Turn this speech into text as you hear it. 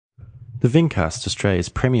The Vincast, Australia's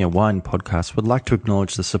premier wine podcast, would like to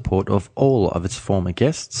acknowledge the support of all of its former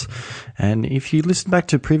guests. And if you listen back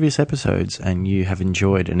to previous episodes and you have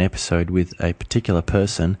enjoyed an episode with a particular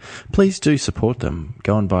person, please do support them.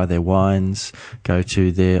 Go and buy their wines, go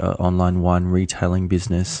to their online wine retailing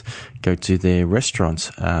business, go to their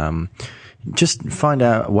restaurants. Just find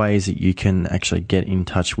out ways that you can actually get in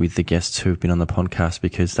touch with the guests who have been on the podcast,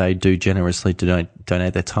 because they do generously donate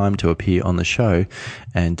their time to appear on the show,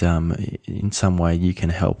 and in some way you can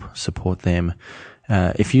help support them.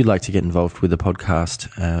 If you'd like to get involved with the podcast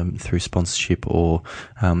through sponsorship or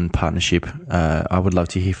partnership, I would love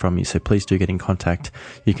to hear from you. So please do get in contact.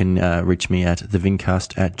 You can reach me at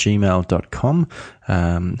thevincast@gmail.com.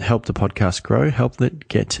 Help the podcast grow, help it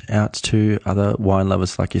get out to other wine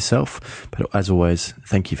lovers like yourself. But as always,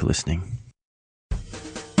 thank you for listening.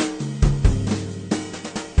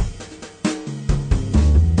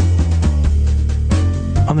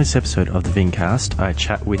 On this episode of the Vincast, I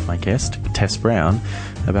chat with my guest, Tess Brown,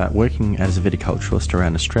 about working as a viticulturalist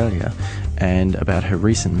around Australia and about her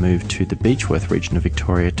recent move to the Beechworth region of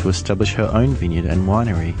Victoria to establish her own vineyard and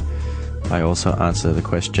winery. I also answer the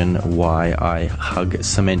question why I hug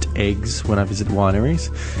cement eggs when I visit wineries,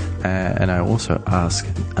 and I also ask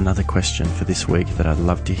another question for this week that I'd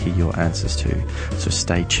love to hear your answers to, so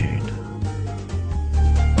stay tuned.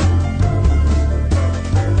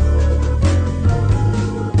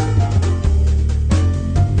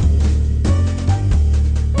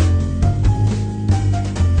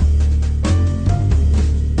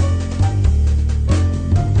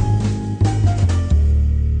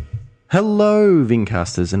 Hello,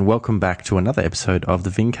 Vincasters, and welcome back to another episode of the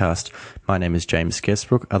Vincast. My name is James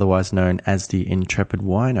Guestbrook, otherwise known as the Intrepid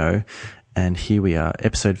Wino, and here we are,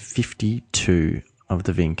 episode 52 of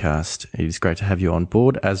the Vincast. It is great to have you on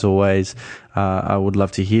board. As always, I would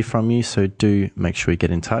love to hear from you, so do make sure you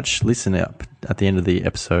get in touch. Listen up at the end of the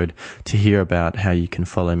episode to hear about how you can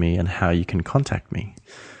follow me and how you can contact me.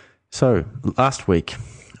 So, last week,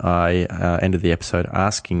 I ended the episode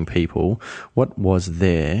asking people what was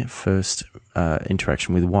their first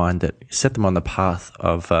interaction with wine that set them on the path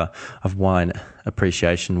of wine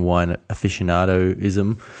appreciation, wine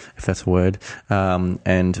aficionadoism, if that's a word.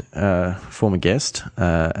 And former guest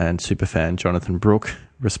and superfan Jonathan Brooke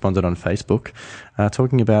responded on Facebook,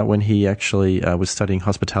 talking about when he actually was studying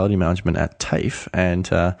hospitality management at TAFE, and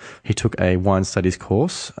he took a wine studies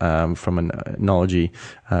course from an enology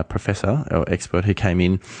professor or expert who came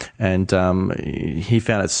in, and he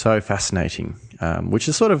found it so fascinating, which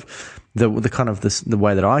is sort of the kind of the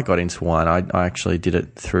way that I got into wine. I actually did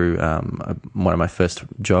it through one of my first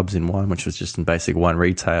jobs in wine, which was just in basic wine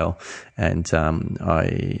retail, and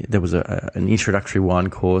there was an introductory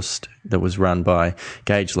wine course that was run by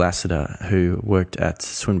Gage Lassiter, who worked at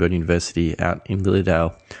Swinburne University out in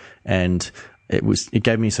Lilydale, and it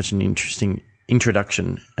gave me such an interesting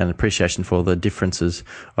introduction and appreciation for the differences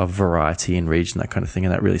of variety and region, that kind of thing,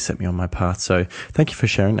 and that really set me on my path. So thank you for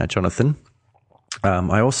sharing that, Jonathan.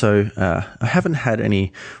 I also I haven't had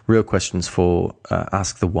any real questions for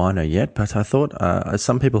Ask the Wino yet, but I thought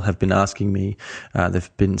some people have been asking me,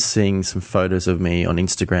 they've been seeing some photos of me on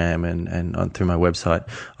Instagram and on through my website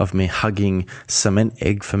of me hugging cement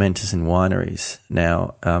egg fermenters in wineries.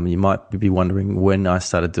 Now, you might be wondering when I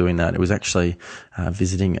started doing that. It was actually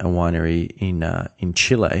visiting a winery in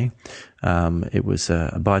Chile. It was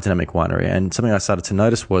a biodynamic winery, and something I started to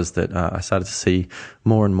notice was that I started to see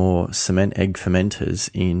more and more cement egg fermenters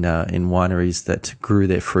in wineries that grew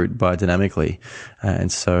their fruit biodynamically.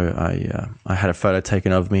 And so I had a photo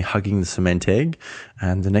taken of me hugging the cement egg,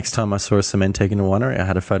 and the next time I saw a cement egg in a winery, I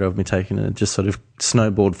had a photo of me taken, and it just sort of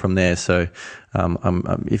snowballed from there. So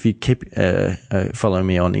if you keep following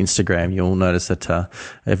me on Instagram, you'll notice that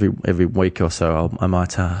every week or so I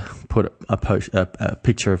might put a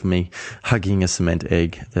picture of me hugging a cement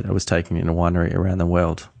egg that I was taking in a winery around the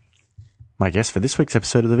world. My guest for this week's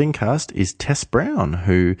episode of the Vincast is Tess Brown,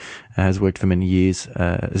 who has worked for many years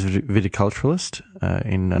as a viticulturalist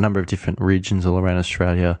in a number of different regions all around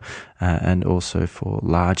Australia, and also for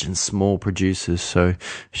large and small producers. So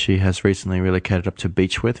she has recently relocated up to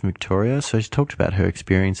Beechworth in Victoria. So she talked about her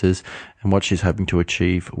experiences and what she's hoping to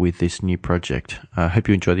achieve with this new project. I hope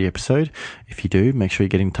you enjoy the episode. If you do, make sure you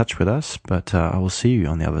get in touch with us, but I will see you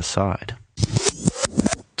on the other side.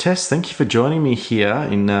 Tess, thank you for joining me here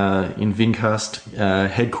in Vincast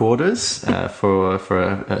headquarters for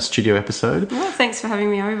a studio episode. Well, thanks for having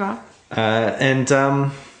me over.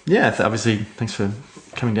 Obviously, thanks for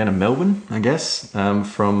coming down to Melbourne, I guess,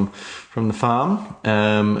 from the farm.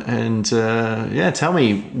 Tell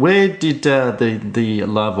me, where did the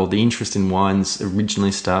love or the interest in wines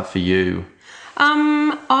originally start for you?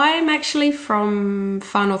 I'm actually from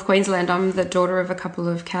far north Queensland. I'm the daughter of a couple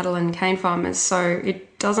of cattle and cane farmers, so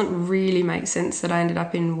it doesn't really make sense that I ended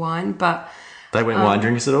up in wine. But they weren't wine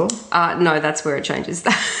drinkers at all? No, that's where it changes.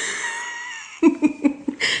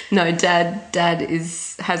 No, Dad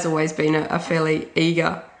has always been a fairly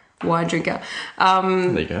eager wine drinker.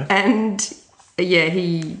 There you go. And yeah,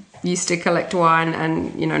 he used to collect wine,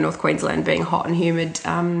 and North Queensland being hot and humid,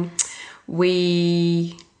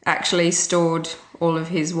 we actually stored all of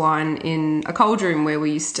his wine in a cold room where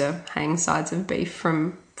we used to hang sides of beef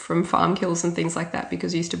from farm kills and things like that,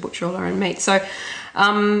 because we used to butcher all our own meat. So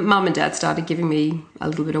Mum and Dad started giving me a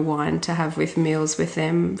little bit of wine to have with meals with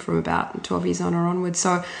them from about 12 years on or onwards.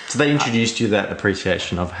 So they introduced you that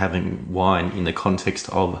appreciation of having wine in the context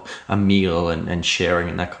of a meal and sharing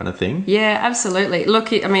and that kind of thing? Yeah, absolutely.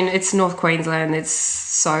 Look, I mean, it's North Queensland. It's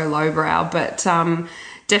so lowbrow, but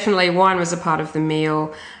definitely wine was a part of the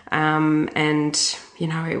meal. And,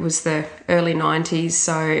 it was the early 90s,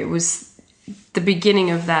 so it was the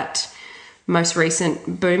beginning of that most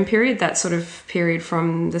recent boom period, that sort of period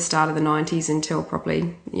from the start of the 90s until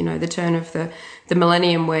probably, the turn of the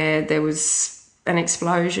millennium, where there was an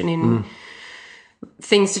explosion in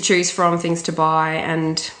things to choose from, things to buy,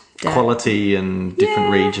 and quality and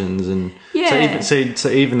different regions. And so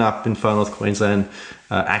even up in far north Queensland,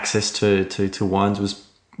 access to wines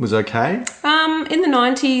was okay? In the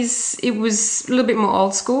 90s, it was a little bit more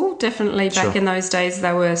old school. Definitely back in those days,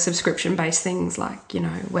 there were subscription-based things like,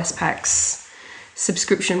 Westpac's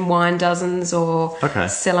subscription wine dozens, or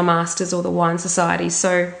Cellar Masters, or the Wine Society.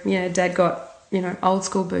 So, Dad got, old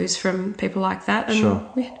school booze from people like that. And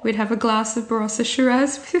we'd have a glass of Barossa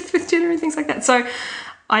Shiraz with dinner and things like that. So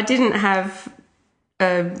I didn't have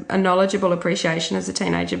a knowledgeable appreciation as a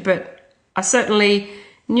teenager, but I certainly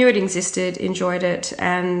knew it existed, enjoyed it,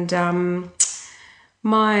 and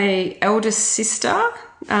my eldest sister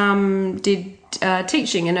did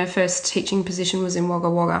teaching, and her first teaching position was in Wagga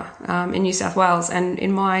Wagga in New South Wales. And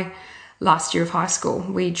in my last year of high school,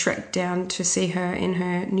 we trekked down to see her in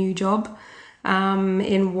her new job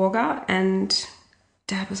in Wagga, and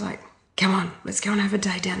Dad was like, come on, let's go and have a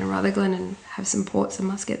day down in Rutherglen and have some ports and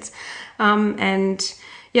muskets.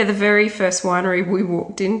 The very first winery we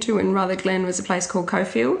walked into in Rutherglen was a place called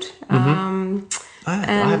Cofield. I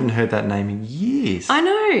haven't heard that name in years. I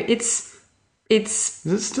know. Is it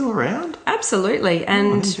still around? Absolutely.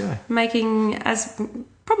 And making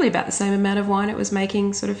probably about the same amount of wine it was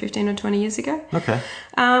making sort of 15 or 20 years ago. Okay.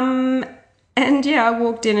 I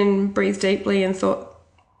walked in and breathed deeply and thought,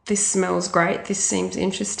 this smells great. This seems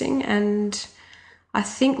interesting. And I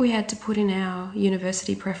think we had to put in our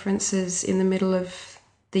university preferences in the middle of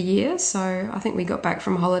the year. So I think we got back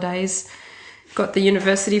from holidays, got the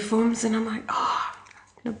university forms, and I'm like,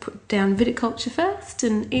 I'm going to put down viticulture first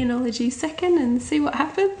and enology second and see what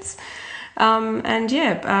happens.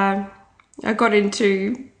 I got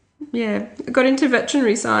into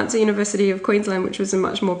veterinary science at University of Queensland, which was a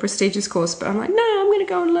much more prestigious course, but I'm like, no, I'm going to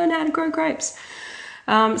go and learn how to grow grapes.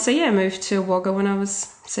 Moved to Wagga when I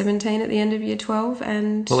was 17 at the end of year 12.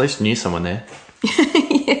 And well, at least you knew someone there.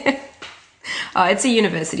 Yeah. It's a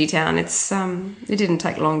university town. It's it didn't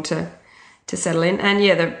take long to settle in, and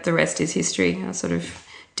the rest is history. I sort of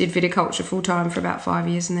did viticulture full time for about 5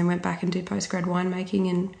 years, and then went back and did postgrad winemaking,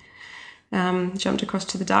 and jumped across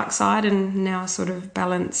to the dark side, and now I sort of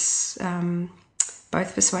balance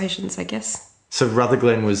both persuasions, I guess. So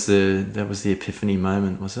Rutherglen was the epiphany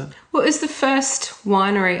moment, was it? Well, it was the first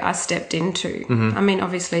winery I stepped into. Mm-hmm. I mean,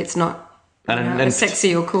 obviously, it's not a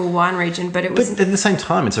sexy or cool wine region, but it was. But at the same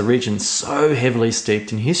time, it's a region so heavily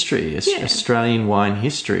steeped in history, Australian wine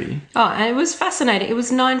history. Oh, and it was fascinating. It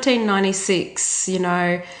was 1996.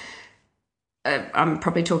 I'm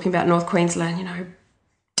probably talking about North Queensland.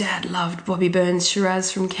 Dad loved Bobby Burns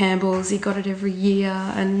Shiraz from Campbell's. He got it every year,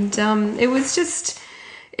 and it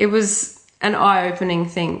was an eye-opening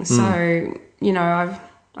thing. So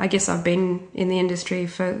I guess I've been in the industry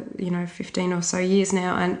for 15 or so years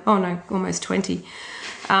now, and almost 20.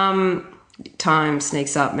 Time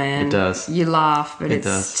sneaks up, man. It does. You laugh, but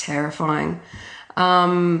it's terrifying.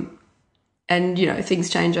 And things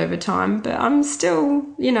change over time, but I'm still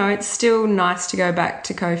it's still nice to go back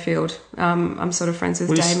to Cofield. I'm sort of friends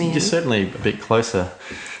with Damien. You're certainly a bit closer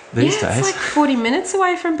these days. It's like 40 minutes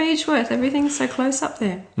away from Beechworth. Everything's so close up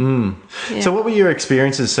there. Yeah. So what were your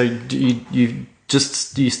experiences? So do you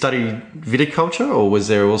studied viticulture, or was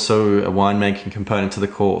there also a winemaking component to the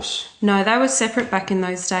course? No, they were separate back in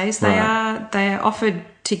those days. They are offered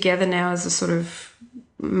together now as a sort of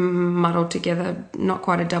muddled together, not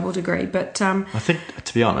quite a double degree. But I think,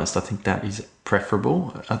 to be honest, I think that is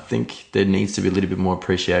preferable. I think there needs to be a little bit more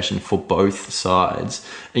appreciation for both sides.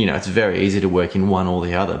 You know, it's very easy to work in one or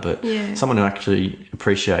the other, but someone who actually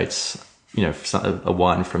appreciates, you know, a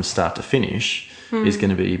wine from start to finish is going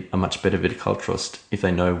to be a much better viticulturist if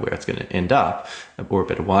they know where it's going to end up, or a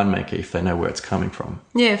better winemaker if they know where it's coming from.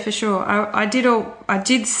 Yeah, for sure. I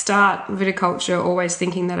did start viticulture always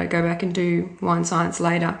thinking that I'd go back and do wine science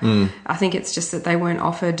later. I think it's just that they weren't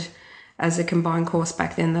offered as a combined course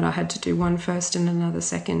back then, that I had to do one first and another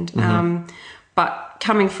second. But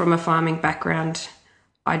coming from a farming background,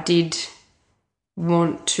 I did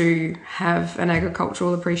want to have an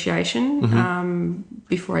agricultural appreciation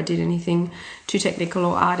before I did anything too technical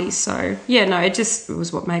or arty. So yeah, no, it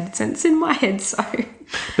was what made sense in my head. So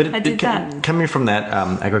I did that. Coming from that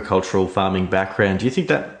agricultural farming background, do you think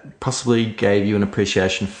that possibly gave you an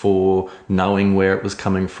appreciation for knowing where it was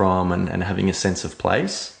coming from and having a sense of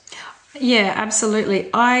place? Yeah, absolutely.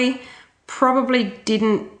 I probably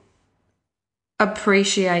didn't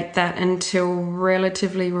appreciate that until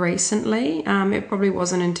relatively recently. It probably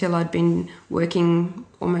wasn't until I'd been working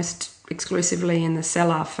almost exclusively in the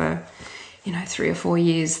cellar for, 3 or 4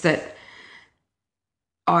 years that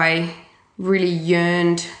I really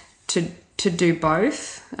yearned to do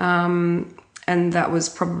both. And that was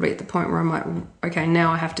probably at the point where I'm like, okay,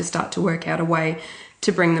 now I have to start to work out a way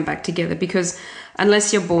to bring them back together, because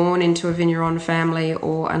unless you're born into a vigneron family,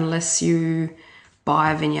 or unless you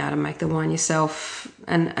buy a vineyard and make the wine yourself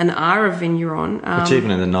and are a vigneron. Which even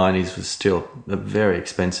in the 90s was still a very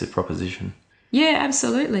expensive proposition. Yeah,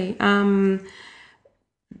 absolutely.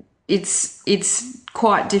 It's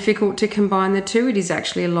quite difficult to combine the two. It is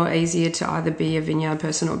actually a lot easier to either be a vineyard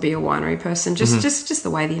person or be a winery person, just the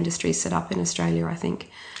way the industry is set up in Australia, I think.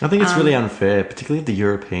 I think it's really unfair, particularly the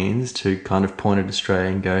Europeans, to kind of point at Australia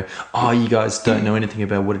and go, oh, you guys don't know anything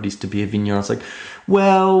about what it is to be a vineyard. It's like,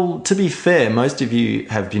 well, to be fair, most of you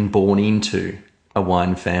have been born into a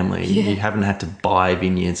wine family. Yeah. You haven't had to buy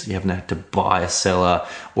vineyards. You haven't had to buy a cellar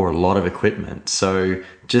or a lot of equipment. So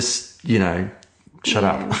just, shut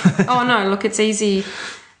up. Oh, no, look, it's easy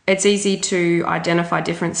to identify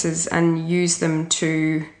differences and use them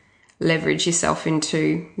to leverage yourself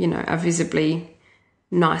into, a visibly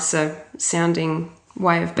nicer sounding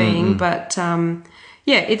way of being. But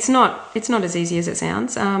it's not as easy as it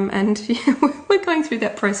sounds. And we're going through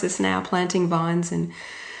that process now, planting vines and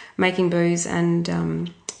making booze, and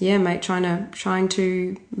trying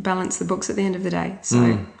to balance the books at the end of the day.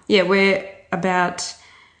 So we're about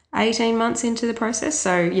 18 months into the process.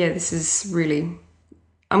 So this is really,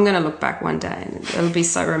 I'm going to look back one day and it'll be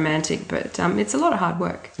so romantic, but it's a lot of hard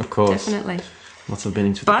work. Of course. Definitely. Lots of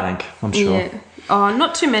biddings with the bank, I'm sure. Yeah. Oh,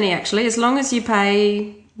 not too many actually. As long as you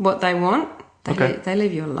pay what they want, they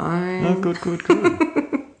leave you alone. Oh, good.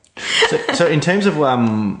 So in terms of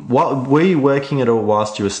what were you working at all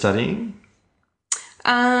whilst you were studying?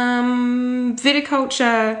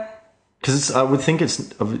 Viticulture. Because I would think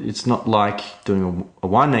it's not like doing a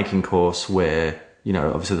winemaking course where,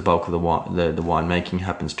 obviously the bulk of the winemaking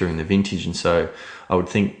happens during the vintage, and so I would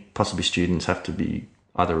think possibly students have to be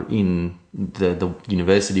either in the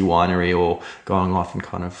university winery or going off and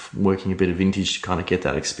kind of working a bit of vintage to kind of get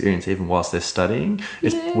that experience even whilst they're studying.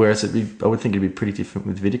 Yeah. Whereas I would think it'd be pretty different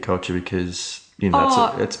with viticulture, because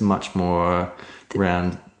it's much more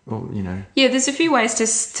around. Yeah, there's a few ways to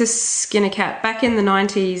skin a cat. Back in the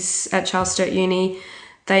 90s at Charles Sturt Uni,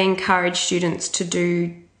 they encouraged students to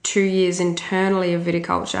do 2 years internally of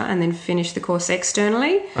viticulture and then finish the course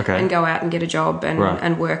externally and go out and get a job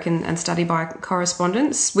and work and study by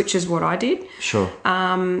correspondence, which is what I did. Sure.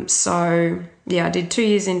 I did 2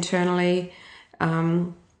 years internally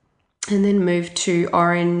and then moved to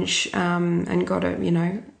Orange and got a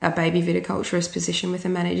baby viticulturist position with a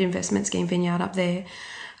managed investment scheme vineyard up there.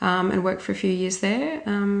 And worked for a few years there.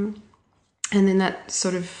 And then that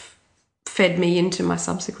sort of fed me into my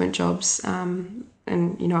subsequent jobs. And,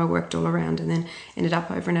 I worked all around and then ended up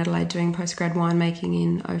over in Adelaide doing postgrad winemaking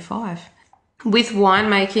in 2005. With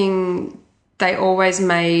winemaking, they always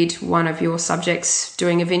made one of your subjects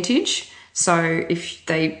doing a vintage. So if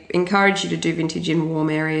they encourage you to do vintage in warm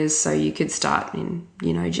areas, so you could start in,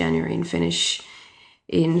 January and finish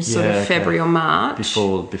in sort of February or March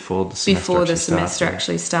before the semester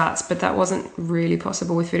actually starts, but that wasn't really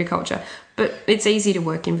possible with viticulture. But it's easy to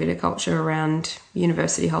work in viticulture around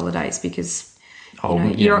university holidays, because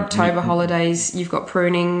your October holidays, you've got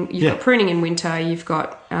pruning, got pruning in winter, you've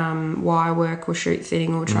got wire work or shoot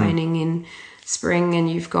thinning or training in spring,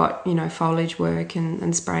 and you've got foliage work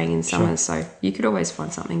and spraying in summer. So you could always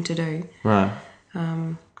find something to do. Right.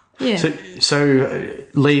 Yeah. So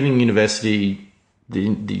leaving university,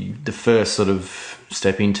 the first sort of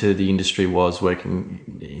step into the industry was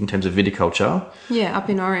working in terms of viticulture. Yeah, up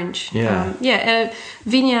in Orange. Yeah.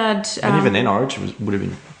 Vineyard. And even then, Orange would have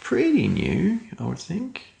been pretty new, I would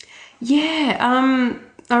think. Yeah.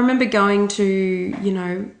 I remember going to, you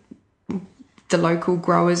know, the local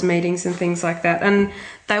growers meetings and things like that, and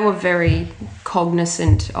they were very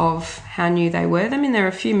cognizant of how new they were. I mean, there were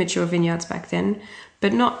a few mature vineyards back then,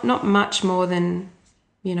 but not much more than,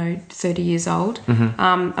 you know, 30 years old.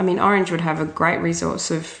 I mean, Orange would have a great resource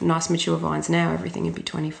of nice mature vines now. Everything would be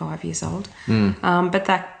 25 years old. But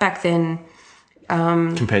that back then,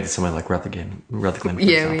 compared to somewhere like Rutherglen,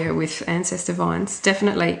 yeah, with ancestor vines,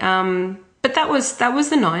 definitely. But that was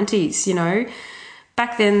the 90s, you know.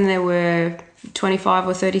 Back then there were 25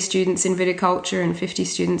 or 30 students in viticulture and 50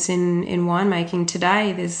 students in winemaking.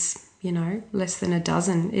 Today there's, you know, less than a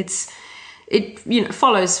dozen. It you know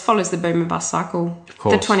follows the boom and bust cycle,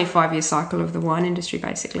 the 25-year cycle of the wine industry,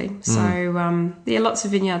 basically. So lots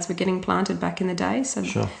of vineyards were getting planted back in the day.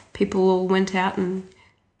 So people all went out and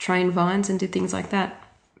trained vines and did things like that.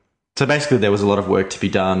 So basically, there was a lot of work to be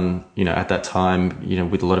done, you know, at that time, you know,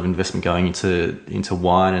 with a lot of investment going into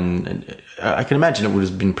wine, and I can imagine it would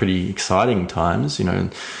have been pretty exciting times, you know,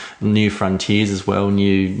 new frontiers as well,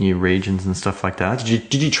 new regions and stuff like that.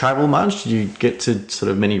 Did you travel much? Did you get to sort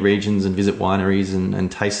of many regions and visit wineries and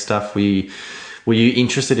taste stuff? Were you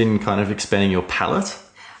interested in kind of expanding your palate?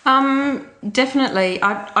 Definitely.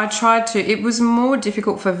 I tried to. It was more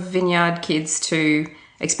difficult for vineyard kids to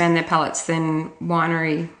expand their palates than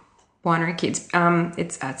winery kids.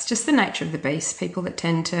 It's just the nature of the beast. People that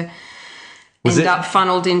tend to end up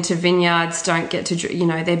funneled into vineyards don't get to, you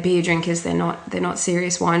know, they're beer drinkers. They're not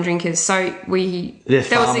serious wine drinkers. So they're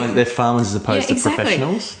farmers as opposed to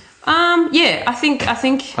professionals. Yeah, I think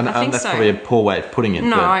that's so. Probably a poor way of putting it.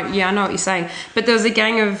 No, I know what you're saying. But there was a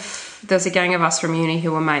gang of us from uni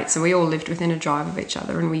who were mates, and we all lived within a drive of each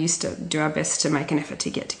other, and we used to do our best to make an effort to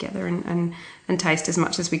get together and taste as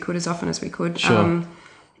much as we could, as often as we could. Sure.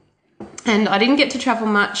 And I didn't get to travel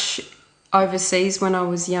much overseas when I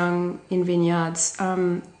was young in vineyards,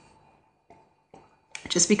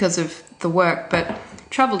 just because of the work, but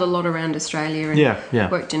travelled a lot around Australia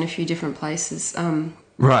and worked in a few different places.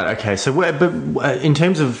 Right, okay. So, but in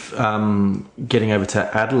terms of getting over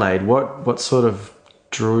to Adelaide, what sort of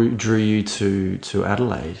drew you to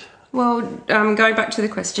Adelaide? Well, going back to the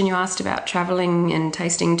question you asked about travelling and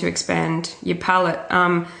tasting to expand your palate,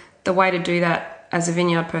 the way to do that as a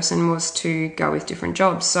vineyard person was to go with different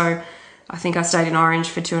jobs. So I think I stayed in Orange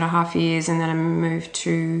for 2.5 years, and then I moved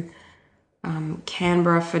to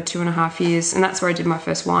Canberra for 2.5 years, and that's where I did my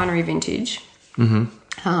first winery vintage. And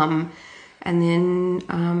then,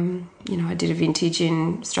 you know, I did a vintage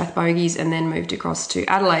in Strathbogies and then moved across to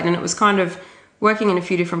Adelaide, and it was kind of working in a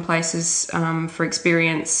few different places for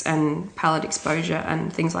experience and palate exposure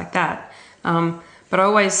and things like that. But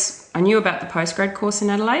I knew about the postgrad course in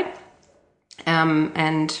Adelaide,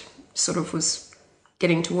 and sort of was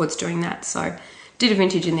getting towards doing that. So did a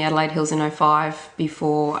vintage in the Adelaide Hills in 2005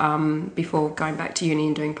 before going back to uni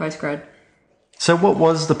and doing postgrad. So what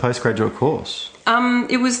was the postgraduate course?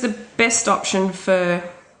 It was the best option for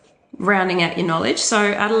rounding out your knowledge. So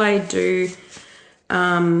Adelaide do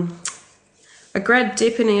a grad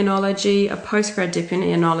dip in enology, a postgrad dip in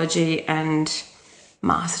enology, and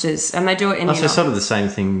masters, and they do it in. So sort of the same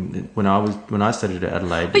thing when I studied at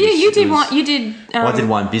Adelaide. But yeah, you did. I did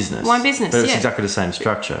wine business. Wine business, but it's exactly the same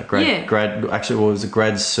structure. Grad. Actually, it was a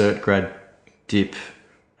grad cert, grad dip,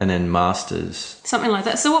 and then masters. Something like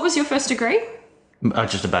that. So, what was your first degree?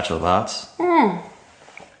 Just a Bachelor of Arts.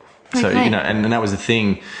 So you know, and that was the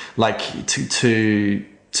thing. Like to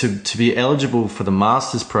be eligible for the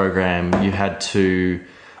masters program, you had to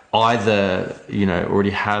either, you know, already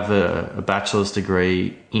have a bachelor's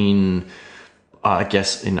degree in, I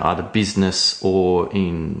guess, in either business or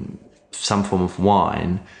in some form of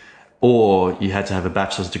wine, or you had to have a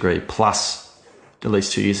bachelor's degree plus at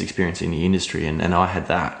least 2 years experience in the industry, and I had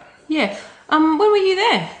that. Yeah. When were you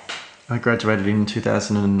there? I graduated in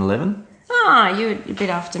 2011. You were a bit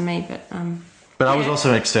after me, but... But I was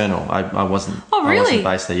also external. I wasn't. Oh, really? I wasn't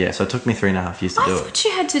based there. Yeah, so it took me 3.5 years to do it. I thought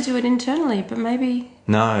you had to do it internally, but maybe.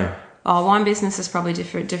 No. Oh, wine business is probably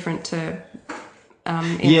different to.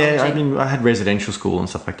 Yeah, I mean, I had residential school and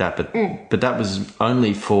stuff like that, but that was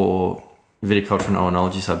only for viticulture and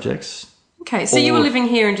oenology subjects. Okay, so you were living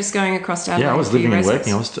here and just going across to Adelaide. Yeah, I was living and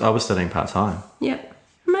working. I was studying part time. Yeah,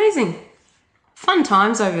 amazing, fun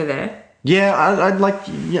times over there. Yeah, I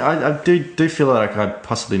do feel like I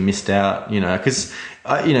possibly missed out, you know, because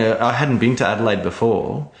I hadn't been to Adelaide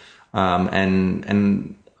before,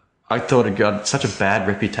 and I thought it got such a bad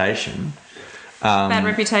reputation. Bad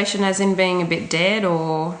reputation as in being a bit dead,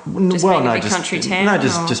 or just being a big country town? No,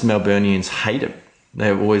 just Melburnians hate it. They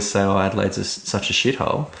always say, "Oh, Adelaide's such a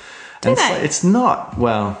shithole." Do they? It's not.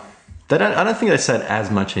 Well, I don't think they say it as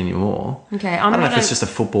much anymore. Okay, I don't know if it's just a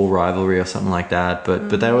football rivalry or something like that. But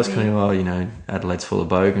they always kind of, "Oh, you know, Adelaide's full of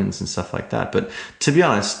bogans and stuff like that." But to be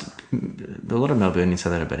honest, a lot of Melburnians say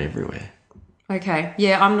that about everywhere. Okay,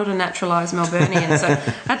 yeah, I'm not a naturalised Melburnian. So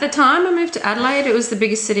at the time I moved to Adelaide, it was the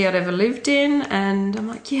biggest city I'd ever lived in, and I'm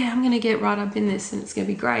like, yeah, I'm going to get right up in this and it's going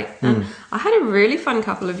to be great. And I had a really fun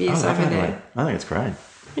couple of years over there. I think it's great.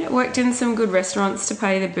 Yeah, worked in some good restaurants to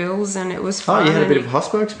pay the bills, and it was fun. Oh, you had a bit of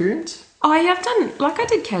hospo experience? Oh, yeah, I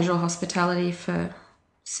did casual hospitality for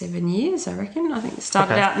 7 years, I reckon. I think it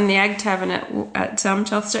started out in the Ag Tavern at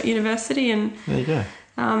Charles Sturt University, and there you go.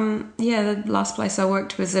 The last place I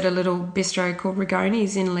worked was at a little bistro called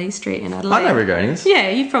Rigoni's in Lee Street in Adelaide. I know Rigoni's. Yeah,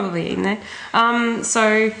 you've probably eaten there.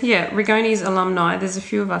 Rigoni's alumni, there's a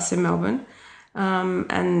few of us in Melbourne.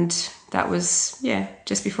 And that was,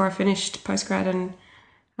 just before I finished postgrad. And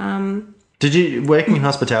did you, working in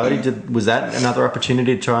hospitality, was that another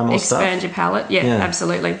opportunity to try more stuff? Expand your palate, yeah,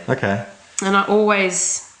 absolutely. Okay. And I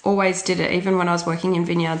always did it. Even when I was working in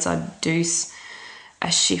vineyards, I'd do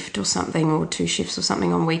a shift or something, or 2 shifts or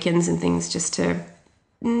something on weekends and things, just to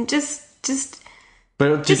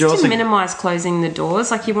minimise closing the doors.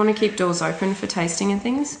 Like, you want to keep doors open for tasting and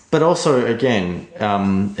things. But also, again,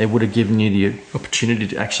 it would have given you the opportunity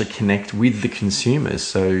to actually connect with the consumers.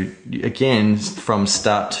 So again, from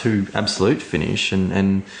start to absolute finish,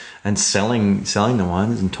 and selling the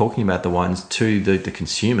wines and talking about the wines to the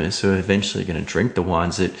consumers who are eventually going to drink the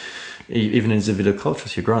wines that, even as a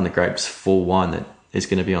viticulturist, you're growing the grapes for wine that is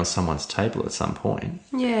going to be on someone's table at some point.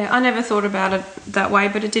 Yeah, I never thought about it that way,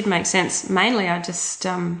 but it did make sense. Mainly, I just,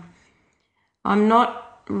 I've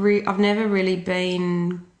never really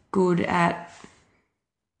been good at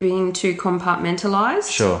being too compartmentalised.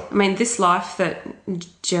 Sure. I mean, this life that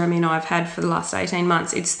Jeremy and I have had for the last 18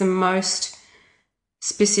 months, it's the most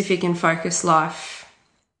specific and focused life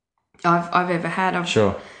I've ever had.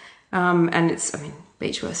 Sure. And it's,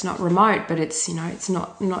 Beechworth's not remote, but it's, it's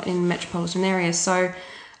not in metropolitan areas. So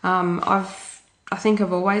I think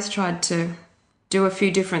I've always tried to do a few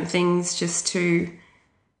different things just to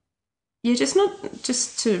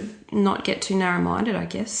not get too narrow-minded, I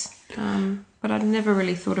guess. But I'd never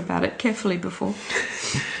really thought about it carefully before.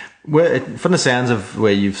 From the sounds of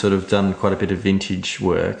where you've sort of done quite a bit of vintage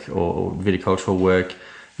work or viticultural work,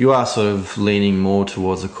 you are sort of leaning more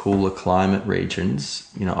towards the cooler climate regions.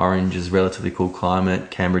 Orange is relatively cool climate,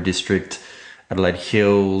 Canberra District, Adelaide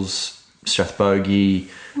Hills, Strathbogie.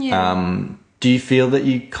 Yeah. Do you feel that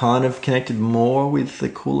you kind of connected more with the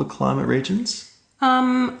cooler climate regions?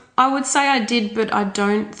 I would say I did, but I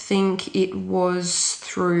don't think it was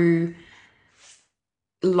through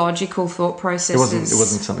logical thought processes. It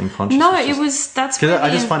wasn't something conscious. No, it was. That's because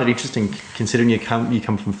I just find it interesting, considering you come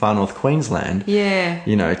from far north Queensland. Yeah.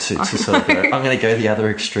 To sort of go, I'm going to go the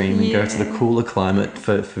other extreme and go to the cooler climate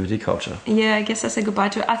for viticulture. Yeah, I guess that's a goodbye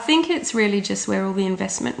to it. I think it's really just where all the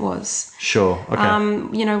investment was. Sure.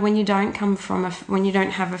 Okay. When you don't come from when you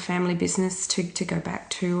don't have a family business to go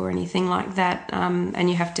back to or anything like that, and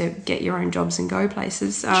you have to get your own jobs and go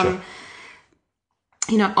places. Sure.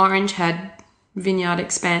 Orange had vineyard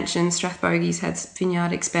expansion, Strathbogie's had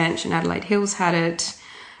vineyard expansion, Adelaide Hills had it,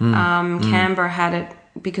 Canberra had it,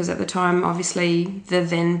 because at the time, obviously, the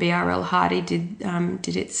then BRL Hardy did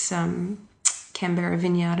its Canberra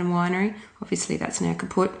vineyard and winery. Obviously, that's now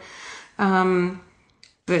kaput.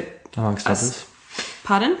 But amongst others.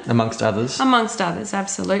 Pardon? Amongst others. Amongst others,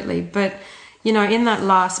 absolutely. But in that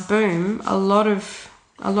last boom, a lot of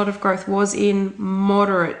growth was in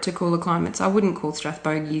moderate to cooler climates. I wouldn't call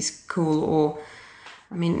Strathbogie's cool,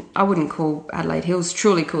 I wouldn't call Adelaide Hills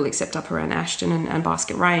truly cool, except up around Ashton and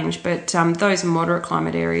Basket Range. But those moderate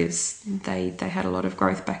climate areas, they had a lot of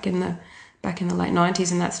growth back in the late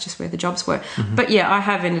 90s, and that's just where the jobs were. Mm-hmm. But yeah, I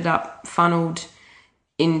have ended up funneled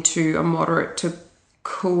into a moderate to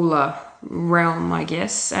cooler realm, I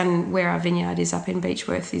guess. And where our vineyard is up in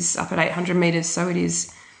Beechworth is up at 800 metres, so it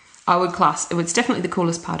is. I would class it's definitely the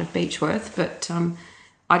coolest part of Beechworth, but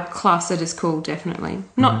I'd class it as cool, definitely.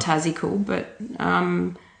 Not Tassie cool, but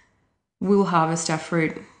we'll harvest our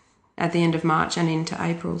fruit at the end of March and into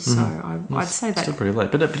April, so I'd say that. Still pretty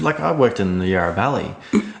late. But I worked in the Yarra Valley,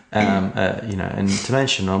 and to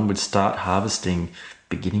mention, I would start harvesting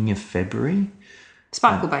beginning of February.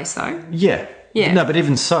 Sparkle base, though. Yeah. Yeah. No, but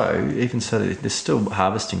even so, they're still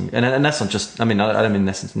harvesting, and that's not just. I don't mean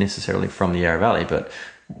that's necessarily from the Yarra Valley, but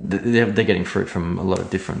they're getting fruit from a lot of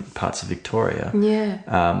different parts of Victoria. Yeah.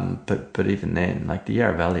 But even then, like the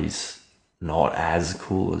Yarra Valley's not as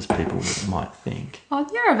cool as people might think. Oh,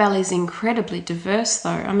 the Yarra Valley's incredibly diverse, though.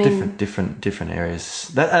 I mean, different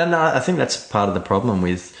areas. And I think that's part of the problem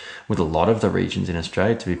with a lot of the regions in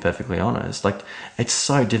Australia. To be perfectly honest, like it's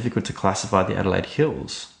so difficult to classify the Adelaide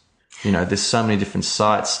Hills. You know, there's so many different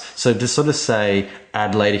sites. So to sort of say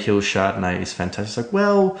Adelaide Hills Chardonnay is fantastic, it's like,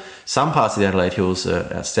 well, some parts of the Adelaide Hills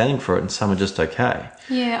are outstanding for it and some are just okay.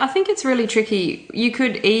 Yeah, I think it's really tricky. You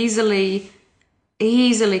could easily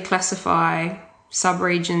classify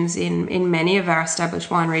sub-regions in many of our established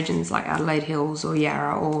wine regions like Adelaide Hills or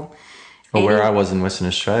Yarra or where I was in Western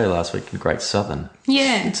Australia last week in Great Southern.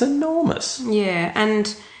 Yeah. It's enormous. Yeah,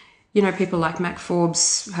 and you know, people like Mac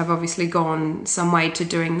Forbes have obviously gone some way to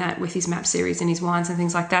doing that with his map series and his wines and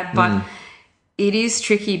things like that. But it is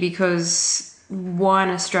tricky because Wine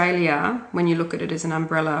Australia, when you look at it as an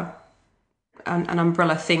umbrella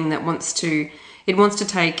thing that wants to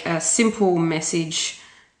take a simple message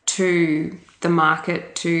to the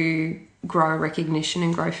market to grow recognition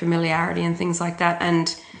and grow familiarity and things like that.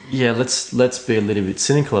 And yeah, let's be a little bit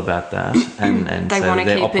cynical about that and say that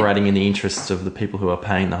they're operating in the interests of the people who are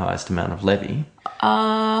paying the highest amount of levy.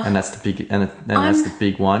 And that's the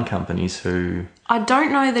big wine companies who. I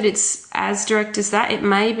don't know that it's as direct as that. It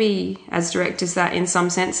may be as direct as that in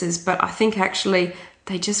some senses, but I think actually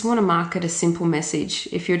they just want to market a simple message.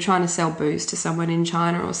 If you're trying to sell booze to someone in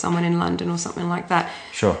China or someone in London or something like that,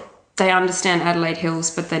 sure, they understand Adelaide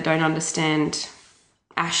Hills, but they don't understand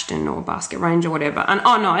Ashton or Basket Range or whatever. And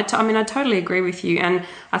I totally agree with you, and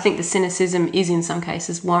I think the cynicism is in some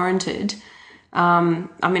cases warranted.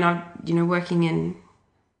 Working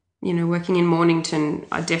in Mornington,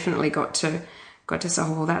 I definitely got to say,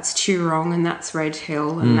 well, that's Turon and that's Red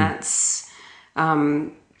Hill and that's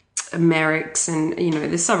Merricks, and you know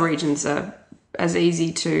the sub-regions are as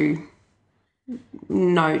easy to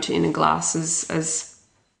note in a glass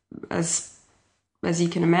as you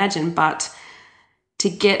can imagine, but to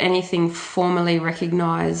get anything formally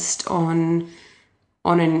recognised on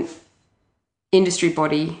an industry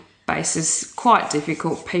body basis, quite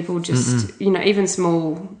difficult. People just, even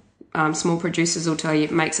small producers will tell you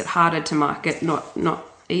it makes it harder to market, not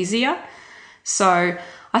easier. So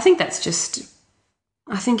I think it's just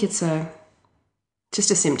a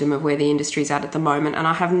symptom of where the industry's at the moment. And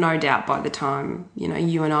I have no doubt by the time,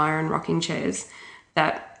 you and I are in rocking chairs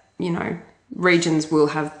that, regions will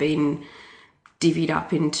have been divvied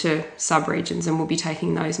up into sub-regions and we'll be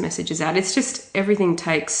taking those messages out. It's just everything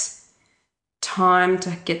takes time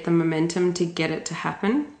to get the momentum to get it to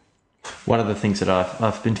happen. One of the things that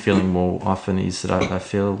I've been feeling more often is that I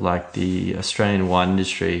feel like the Australian wine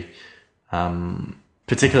industry,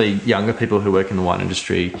 particularly younger people who work in the wine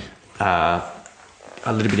industry, are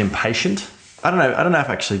a little bit impatient. I don't know if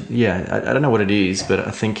actually, I don't know what it is, but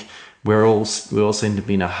I think we all seem to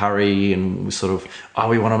be in a hurry, and we sort of,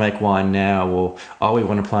 we want to make wine now, or we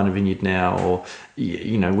want to plant a vineyard now, or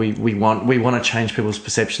we want to change people's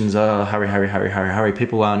perceptions. Hurry!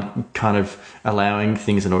 People aren't kind of allowing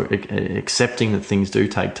things and accepting that things do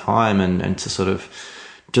take time, and to sort of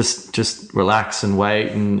just relax and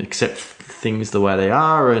wait and accept things the way they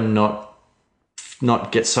are, and not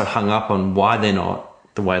get so hung up on why they're not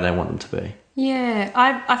the way they want them to be. Yeah,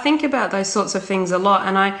 I think about those sorts of things a lot,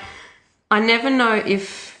 and I never know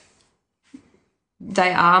if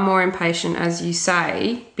they are more impatient, as you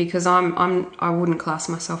say, because I wouldn't class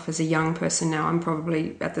myself as a young person now. I'm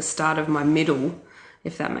probably at the start of my middle,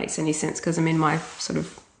 if that makes any sense, because I'm in my sort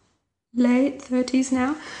of late 30s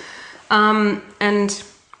now. And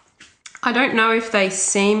I don't know if they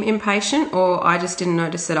seem impatient, or I just didn't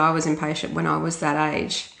notice that I was impatient when I was that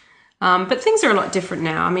age. But things are a lot different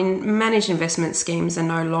now. I mean, managed investment schemes are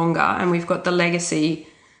no longer, and we've got the legacy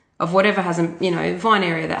of whatever hasn't, vine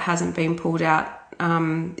area that hasn't been pulled out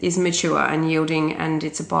is mature and yielding, and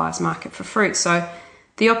it's a buyer's market for fruit. So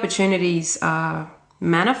the opportunities are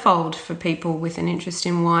manifold for people with an interest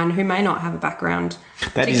in wine who may not have a background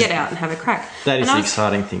get out and have a crack. That is the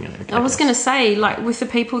exciting thing. I was going to say, like, with the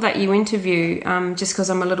people that you interview, just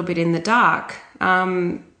because I'm a little bit in the dark,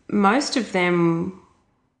 most of them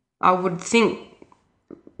I would think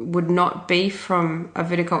would not be from a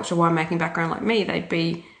viticulture winemaking background like me. They'd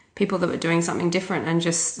be people that were doing something different and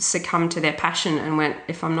just succumbed to their passion and went,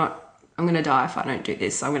 I'm going to die if I don't do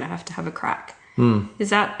this. I'm going to have a crack. Is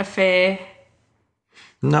that a fair?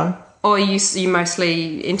 No. Or are you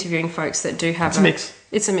mostly interviewing folks that do have It's a mix.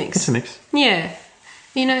 It's a mix. It's a mix. Yeah.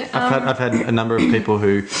 I've had a number of people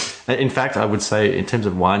who, in fact, I would say in terms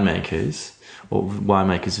of winemakers, or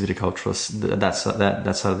winemakers, viticulturists,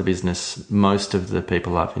 that side of the business, most of the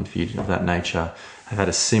people I've interviewed of that nature have had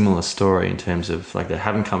a similar story in terms of like they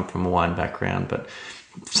haven't come from a wine background, but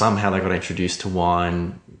somehow they got introduced to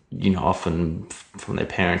wine, often from their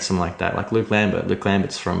parents, something like that. Like Luke Lambert. Luke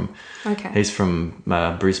Lambert's he's from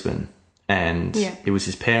Brisbane. And it was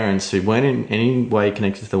his parents who weren't in any way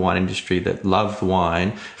connected to the wine industry that loved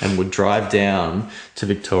wine and would drive down to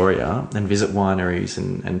Victoria and visit wineries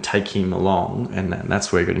and take him along. And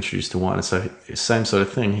that's where he got introduced to wine. And so same sort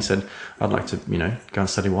of thing. He said, I'd like to, go and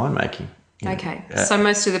study winemaking. Okay. So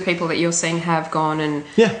most of the people that you're seeing have gone and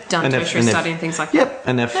done tertiary study and things like that.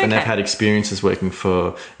 And they've had experiences working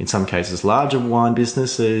for, in some cases, larger wine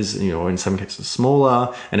businesses, or in some cases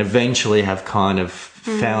smaller, and eventually have kind of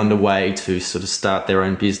found a way to sort of start their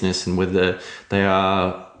own business, and whether they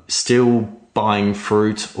are still buying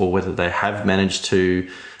fruit or whether they have managed to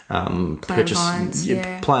purchase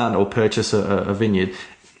a vineyard.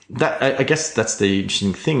 That I guess that's the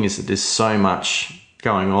interesting thing, is that there's so much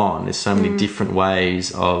going on. There's so many different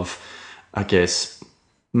ways of, I guess,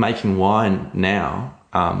 making wine now.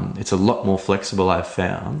 It's a lot more flexible, I've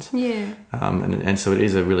found. Yeah. And so it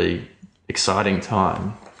is a really exciting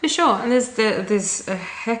time. For sure. And there's a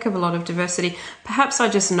heck of a lot of diversity. Perhaps I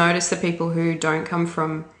just notice the people who don't come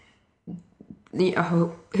from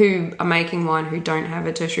who are making wine who don't have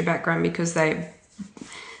a tertiary background, because they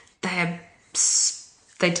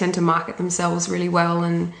tend to market themselves really well,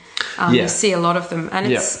 and you see a lot of them. And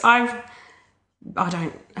I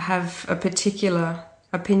don't have a particular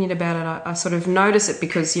opinion about it. I sort of notice it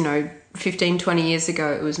because, 15, 20 years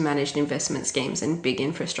ago it was managed investment schemes and big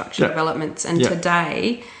infrastructure developments, and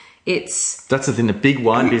today that's the thing. The big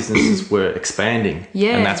wine businesses were expanding,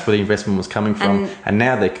 and that's where the investment was coming from, and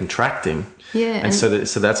now they're contracting. And so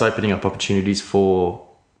that's opening up opportunities for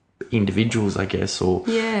individuals, I guess, or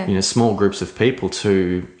small groups of people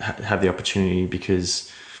to have the opportunity,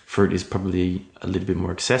 because fruit is probably a little bit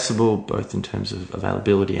more accessible, both in terms of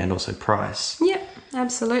availability and also price. Yeah,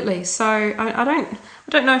 absolutely. So I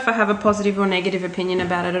don't know if I have a positive or negative opinion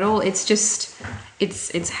about it at all. It's just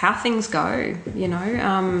it's how things go.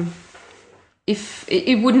 If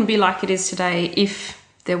it wouldn't be like it is today if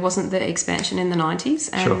there wasn't the expansion in the 90s,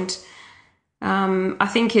 and I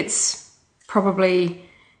think it's probably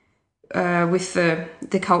with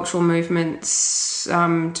the cultural movements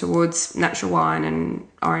towards natural wine and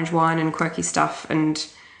orange wine and quirky stuff, and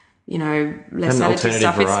less and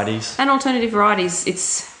additive stuff. Alternative varieties.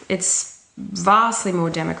 It's vastly more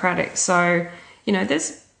democratic. So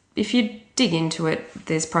there's, if you dig into it,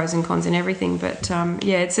 there's pros and cons in everything. But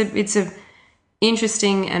it's a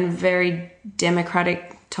interesting and very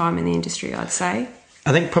democratic time in the industry, I'd say.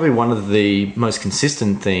 I think probably one of the most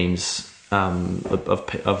consistent themes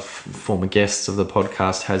of former guests of the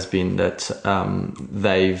podcast has been that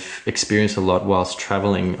they've experienced a lot whilst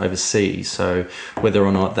travelling overseas. So whether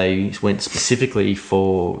or not they went specifically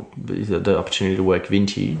for the opportunity to work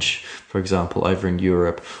vintage, for example, over in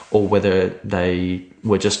Europe, or whether they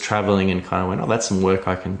were just travelling and kind of went, that's some work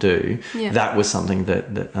I can do. Yeah. That was something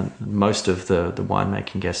that most of the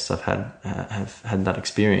winemaking guests I've had have had that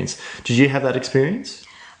experience. Did you have that experience?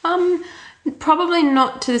 Probably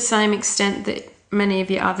not to the same extent that many of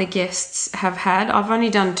your other guests have had. I've only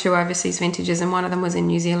done 2 overseas vintages, and one of them was in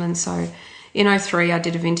New Zealand. So in 2003, I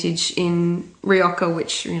did a vintage in Rioja,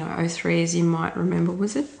 which, 2003, as you might remember,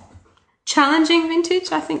 was a challenging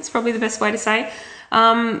vintage, I think is probably the best way to say.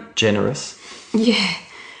 Generous. Yeah.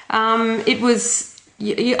 It was,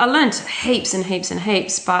 I learned heaps and heaps and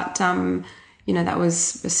heaps, but, that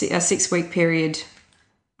was a 6-week period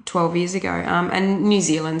 12 years ago. And New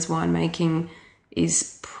Zealand's winemaking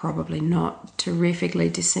is probably not terrifically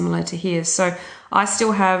dissimilar to here. So I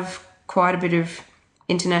still have quite a bit of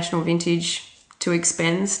international vintage to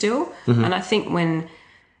expend still. Mm-hmm. And I think when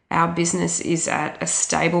our business is at a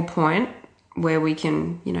stable point where we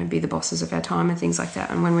can, be the bosses of our time and things like that,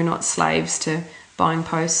 and when we're not slaves to buying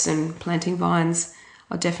posts and planting vines,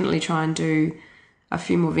 I'll definitely try and do a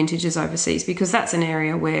few more vintages overseas, because that's an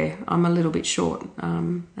area where I'm a little bit short,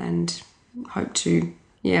 and hope to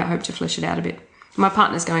flesh it out a bit. My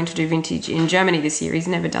partner's going to do vintage in Germany this year. He's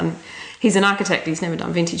an architect, he's never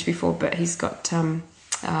done vintage before, but he's got an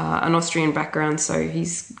Austrian background, so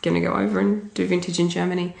he's going to go over and do vintage in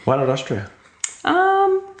Germany. Why not Austria?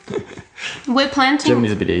 We're planting...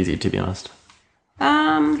 Germany's a bit easier, to be honest,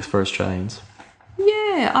 for Australians.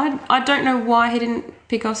 Yeah, I don't know why he didn't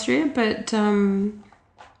pick Austria, but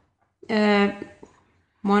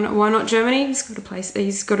why not Germany? He's got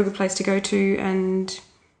a good place to go to, and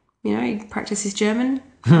he practices German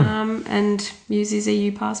and uses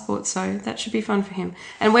EU passport, so that should be fun for him.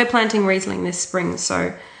 And we're planting Riesling this spring,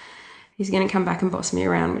 so he's going to come back and boss me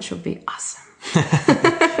around, which will be awesome.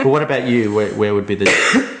 But what about you? Where would be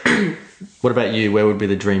the What about you? Where would be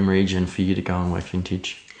the dream region for you to go and work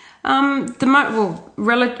vintage?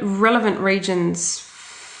 Relevant regions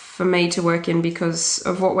for me to work in because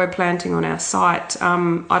of what we're planting on our site.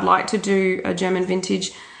 I'd like to do a German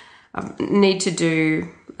vintage. I need to do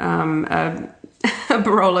a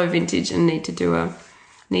Barolo vintage and need to do a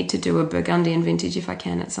Burgundian vintage if I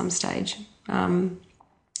can at some stage. I'm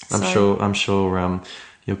sure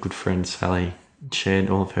your good friend Sally shared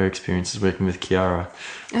all of her experiences working with Chiara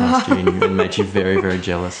last year and made you very, very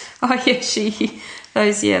jealous. Oh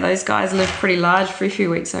yeah, those guys lived pretty large for a few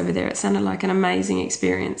weeks over there. It sounded like an amazing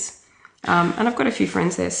experience. And I've got a few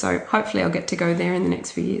friends there, so hopefully I'll get to go there in the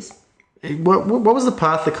next few years. What was the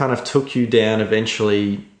path that kind of took you down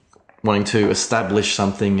eventually wanting to establish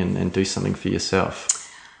something and do something for yourself?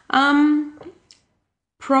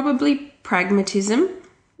 Probably pragmatism.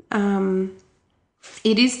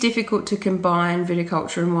 It is difficult to combine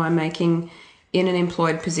viticulture and winemaking in an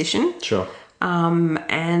employed position. Sure.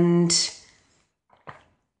 And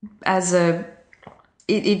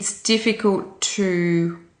it's difficult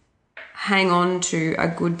to hang on to a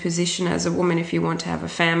good position as a woman if you want to have a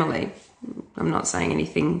family. I'm not saying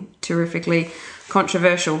anything terrifically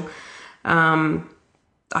controversial. I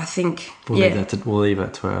think we'll leave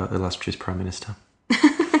that to our illustrious Prime Minister.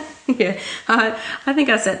 Yeah, I think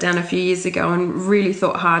I sat down a few years ago and really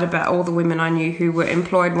thought hard about all the women I knew who were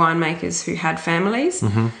employed winemakers who had families,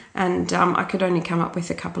 and I could only come up with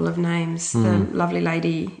a couple of names: the lovely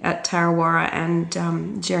lady at Tarrawarra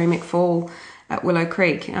and Jerry McFall at Willow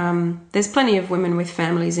Creek. There's plenty of women with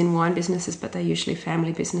families in wine businesses, but they're usually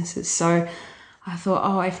family businesses. So I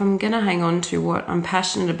thought, if I'm going to hang on to what I'm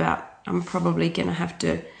passionate about, I'm probably going to have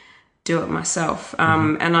to do it myself.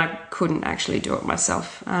 And I couldn't actually do it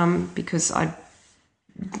myself because I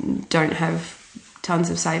don't have tons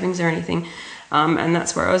of savings or anything. And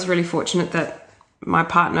that's where I was really fortunate that my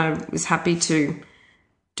partner was happy to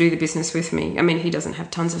do the business with me. I mean, he doesn't have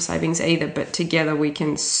tons of savings either, but together we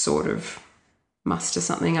can sort of muster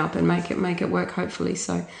something up and make it work, hopefully.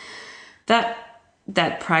 So that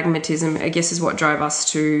pragmatism, I guess, is what drove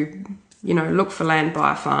us to, look for land,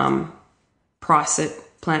 buy a farm, price it,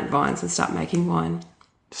 plant vines and start making wine.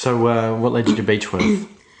 So what led you to Beechworth?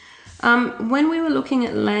 When we were looking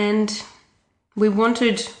at land, we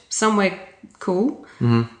wanted somewhere cool.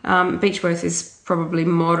 Beechworth is probably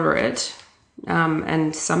moderate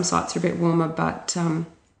and some sites are a bit warmer, but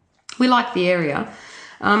we like the area.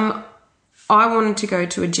 I wanted to go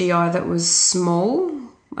to a GI that was small.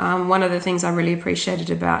 One of the things I really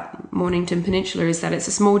appreciated about Mornington Peninsula is that it's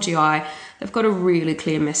a small GI. They've got a really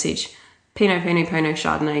clear message. Pinot, Pinot, Pinot,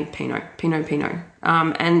 Chardonnay, Pinot, Pinot, Pinot.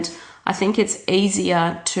 And I think it's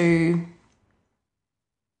easier to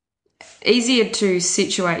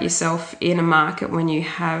situate yourself in a market when you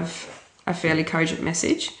have a fairly cogent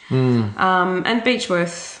message. And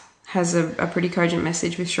Beechworth has a pretty cogent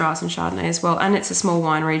message with Shiraz and Chardonnay as well, and it's a small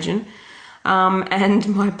wine region. And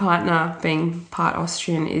my partner, being part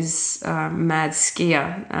Austrian, is a mad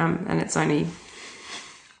skier, and it's only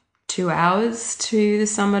 2 hours to the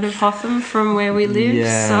summit of Hotham from where we live.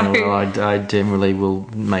 Yeah, so well, I generally will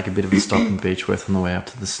make a bit of a stop in Beechworth on the way up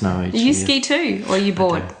to the snow each year. You ski too, or are you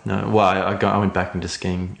bored? No, well, I went back into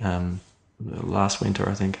skiing last winter,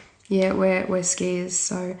 I think. Yeah, we're skiers,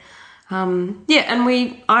 so and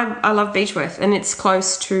I love Beechworth, and it's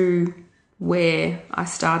close to where I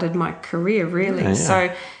started my career, really. Yeah. So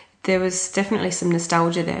there was definitely some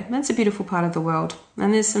nostalgia there. That's a beautiful part of the world,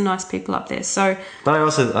 and there's some nice people up there. So, but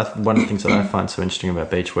one of the things that I find so interesting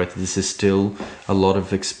about Beechworth is there's still a lot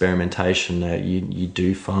of experimentation. That you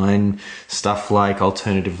do find stuff like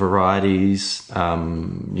alternative varieties.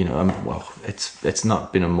 It's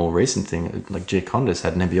not been a more recent thing. Like Giaconda's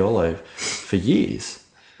had Nebbiolo for years.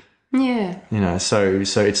 Yeah. So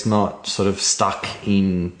it's not sort of stuck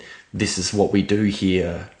in this is what we do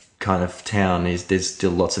here kind of town. There's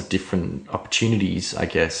still lots of different opportunities, I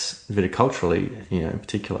guess, viticulturally, in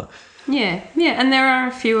particular. Yeah, and there are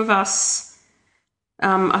a few of us.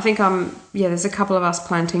 I think there's a couple of us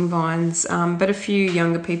planting vines, but a few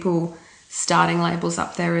younger people starting labels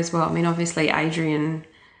up there as well. I mean, obviously Adrian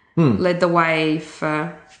led the way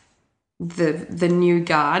for the new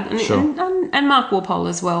guard, and Mark Walpole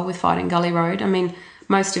as well with Fighting Gully Road. I mean,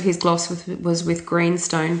 most of his gloss was with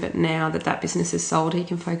Greenstone, but now that business is sold, he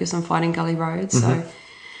can focus on Fighting Gully Road. So,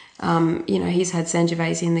 he's had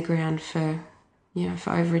Sangiovese in the ground for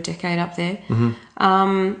over a decade up there.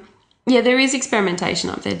 Yeah, there is experimentation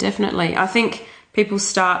up there, definitely. I think people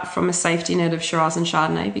start from a safety net of Shiraz and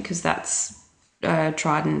Chardonnay because that's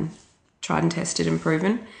tried and tested and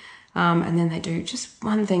proven. And then they do just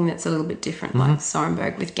one thing that's a little bit different, like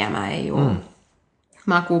Sorenberg with Gamay or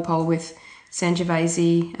Mark Walpole with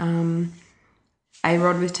Sangiovese,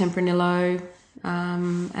 A-Rod with Tempranillo,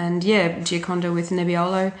 and Gioconda with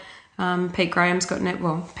Nebbiolo. Pete Graham's got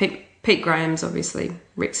Pete Graham's obviously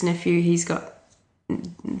Rick's nephew. He's got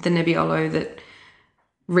the Nebbiolo that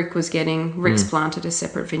Rick was getting. Rick's planted a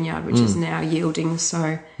separate vineyard, which is now yielding.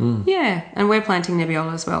 So and we're planting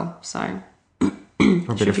Nebbiolo as well. So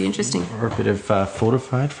it should be interesting. Or a bit of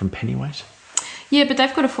fortified from Pennyweight. Yeah, but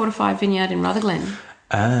they've got a fortified vineyard in Rutherglen.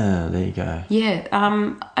 Ah, there you go. Yeah,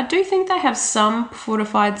 I do think they have some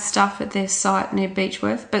fortified stuff at their site near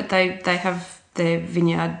Beechworth, but they have their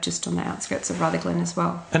vineyard just on the outskirts of Rutherglen as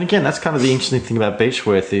well. And again, that's kind of the interesting thing about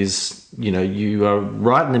Beechworth is, you are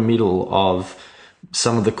right in the middle of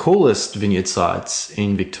some of the coolest vineyard sites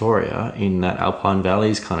in Victoria, in that Alpine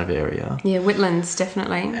Valleys kind of area. Yeah, Whitlands,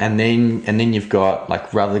 definitely. And then you've got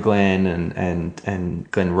like Rutherglen and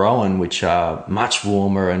Glenrowan, which are much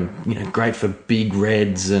warmer and great for big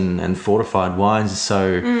reds and fortified wines. So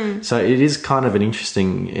it is kind of an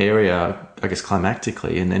interesting area, I guess,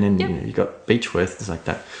 climactically. And then you've got Beechworth. There's like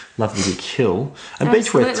that lovely big hill, and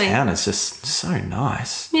Beechworth town is just so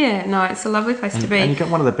nice. Yeah, no, it's a lovely place to be. And you've got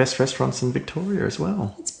one of the best restaurants in Victoria as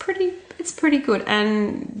well. It's pretty good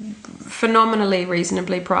and phenomenally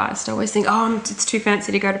reasonably priced. I always think, it's too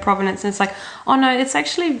fancy to go to Provenance, and it's like, oh no, it's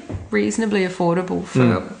actually reasonably affordable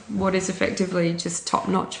for what is effectively just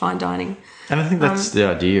top-notch fine dining. And I think that's the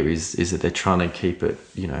idea is that they're trying to keep it,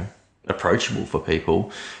 approachable for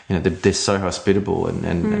people. They're so hospitable,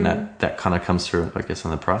 and that kind of comes through, I guess,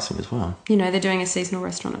 on the pricing as well. They're doing a seasonal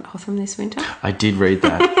restaurant at Hotham this winter. I did read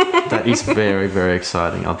that. That is very, very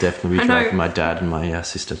exciting. I'll definitely be dragging my dad and my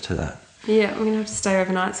sister to that. Yeah, I'm going to have to stay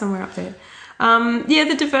overnight somewhere up there.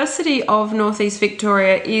 The diversity of Northeast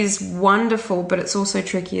Victoria is wonderful, but it's also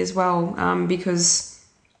tricky as well, because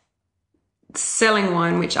selling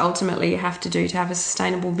wine, which ultimately you have to do to have a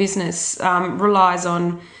sustainable business, relies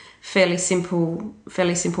on fairly simple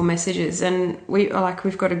messages. And we've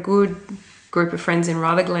got a good group of friends in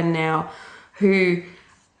Rutherglen now who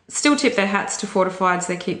still tip their hats to fortifieds.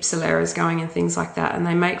 They keep Soleras going and things like that, and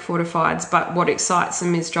they make fortifieds, but what excites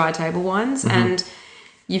them is dry table wines. And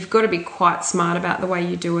you've got to be quite smart about the way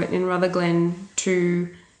you do it in Rutherglen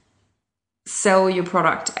to sell your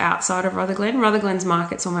product outside of Rutherglen. Rutherglen's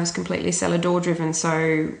market's almost completely cellar door driven,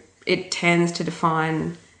 so it tends to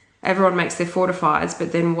define, everyone makes their fortifieds,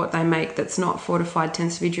 but then what they make that's not fortified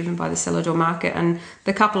tends to be driven by the cellar door market. And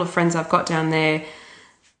the couple of friends I've got down there,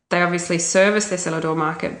 they obviously service their cellar door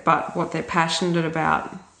market, but what they're passionate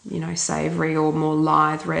about, savoury or more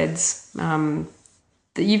lithe reds, that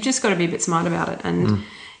you've just got to be a bit smart about it. And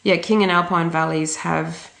King and Alpine Valleys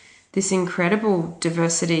have this incredible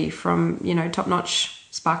diversity from, top-notch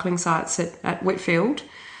sparkling sites at Whitfield,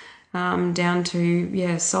 down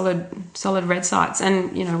to solid red sites.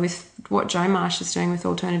 And with what Joe Marsh is doing with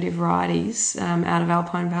alternative varieties out of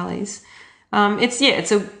Alpine Valleys,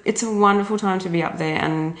 it's a wonderful time to be up there,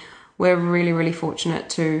 and we're really, really fortunate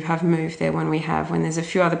to have moved there when we have, when there's a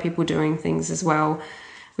few other people doing things as well.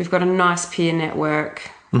 We've got a nice peer network,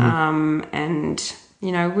 and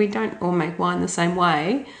we don't all make wine the same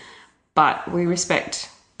way, but we respect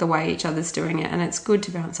the way each other's doing it, and it's good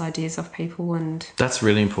to bounce ideas off people. And that's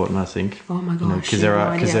really important, I think. Oh my gosh,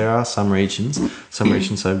 because there are some regions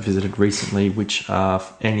I've visited recently which are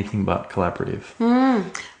anything but collaborative.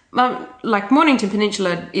 Like Mornington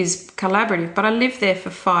Peninsula is collaborative, but I lived there for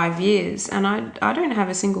 5 years, and I don't have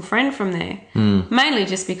a single friend from there. Mainly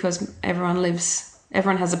just because everyone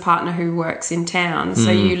has a partner who works in town,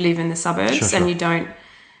 so you live in the suburbs, and you don't.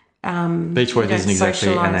 Beechworth isn't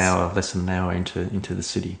exactly less than an hour into the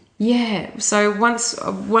city. Yeah. So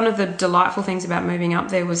one of the delightful things about moving up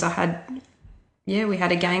there was we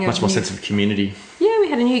had a gang of much more sense of community. Yeah, we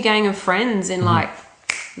had a new gang of friends in like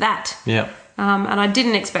that. Yeah. And I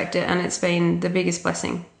didn't expect it, and it's been the biggest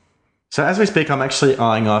blessing. So as we speak, I'm actually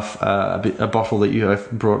eyeing off a bottle that you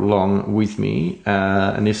have brought along with me,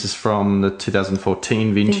 and this is from the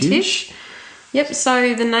 2014 vintage. Yep.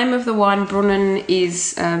 So the name of the wine, Brunnen,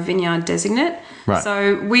 is vineyard designate. Right.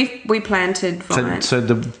 So we planted vine. So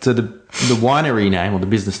the winery name or the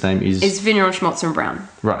business name is Vignerons, Schmölzer and Brown.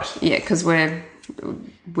 Right. Yeah, because we're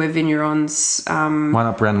Vignerons. Why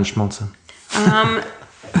not Brown and Schmölzer?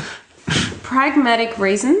 Pragmatic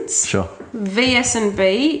reasons. Sure.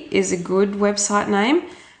 VS&B is a good website name.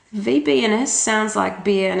 VB&S sounds like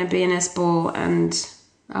beer and a B&S ball and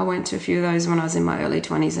I went to a few of those when I was in my early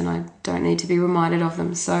 20s, and I don't need to be reminded of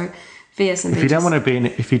them. So VS and if you don't want to be,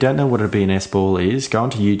 if you don't know what a B&S ball is, go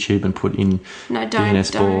onto YouTube and put in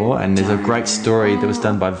B&S ball, and there's a great story that was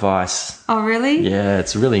done by Vice. Oh, really? Yeah,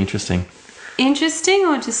 it's really interesting. Interesting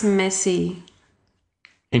or just messy?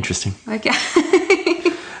 Interesting. Okay.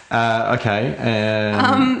 Okay.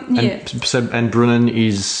 Yeah. And Brunnen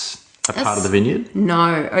is a part of the vineyard?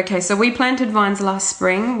 No. Okay, so we planted vines last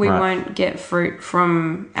spring. We won't get fruit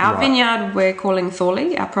from our vineyard. We're calling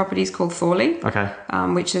Thorley. Our property is called Thorley. Okay.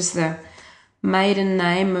 Which is the maiden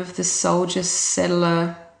name of the soldier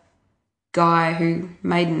settler guy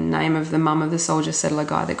maiden name of the mum of the soldier settler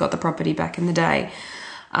guy that got the property back in the day.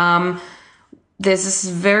 There's this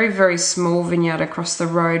very, very small vineyard across the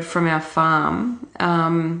road from our farm,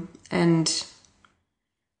 and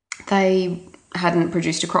they hadn't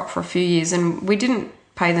produced a crop for a few years, and we didn't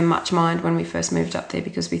pay them much mind when we first moved up there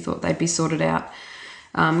because we thought they'd be sorted out,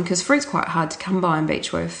 because fruit's quite hard to come by in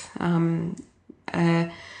Beechworth.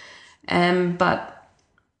 But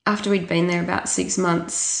after we'd been there about 6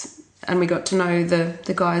 months and we got to know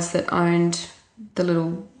the guys that owned the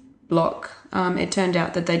little block, it turned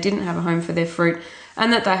out that they didn't have a home for their fruit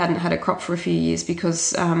and that they hadn't had a crop for a few years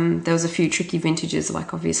because there was a few tricky vintages,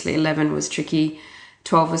 like obviously 11 was tricky,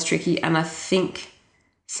 12 was tricky, and I think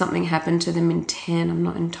something happened to them in 10. I'm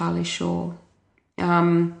not entirely sure.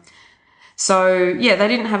 So, yeah, they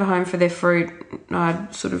didn't have a home for their fruit. I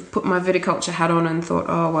sort of put my viticulture hat on and thought,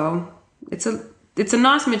 oh, well, it's a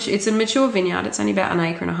mature vineyard. It's only about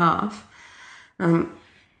 1.5 acres.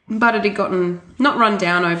 But it had gotten, not run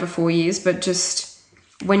down over 4 years, but just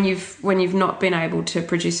when you've not been able to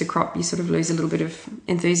produce a crop, you sort of lose a little bit of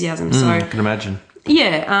enthusiasm. So I can imagine.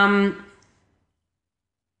 Yeah,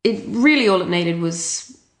 it really all it needed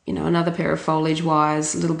was, another pair of foliage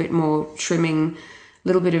wires, a little bit more trimming, a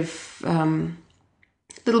little bit of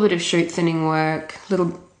shoot thinning work,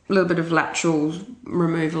 little bit of lateral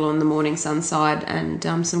removal on the morning sun side, and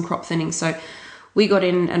some crop thinning. So we got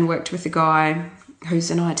in and worked with a guy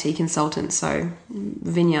who's an IT consultant. So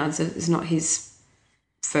vineyards is not his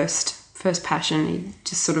first passion. He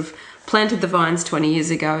just sort of planted the vines 20 years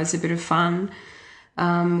ago as a bit of fun,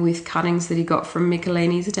 with cuttings that he got from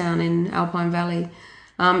Michelini's down in Alpine Valley.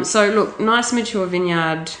 So look, nice mature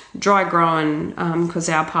vineyard, dry growing, because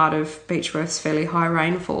our part of Beechworth's fairly high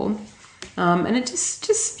rainfall, and it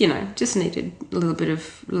just needed a little bit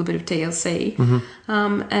of TLC,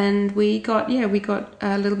 and we got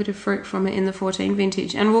a little bit of fruit from it in the 14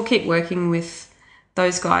 vintage, and we'll keep working with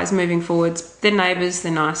those guys moving forwards. They're neighbours,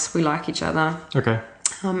 they're nice, we like each other. Okay,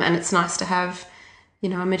 and it's nice to have a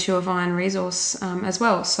mature vine resource as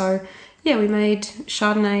well. So. Yeah, we made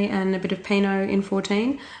Chardonnay and a bit of Pinot in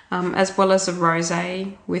 14, as well as a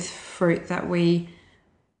rosé with fruit that we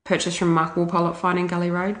purchased from Mark Walpole at Fighting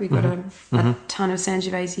Gully Road. We got a ton of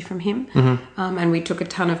Sangiovese from him, and we took a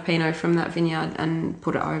ton of Pinot from that vineyard and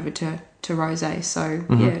put it over to rosé. So,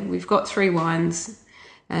 yeah, we've got 3 wines,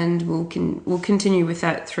 and we'll continue with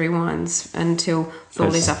that 3 wines until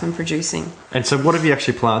Thorley's up and producing. And so what have you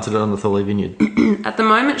actually planted on the Thorley vineyard? At the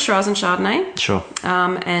moment, Shiraz and Chardonnay. Sure.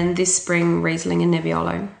 And this spring, Riesling and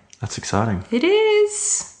Nebbiolo. That's exciting. It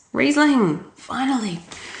is. Riesling, finally.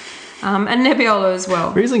 And Nebbiolo as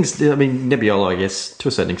well. Nebbiolo, I guess, to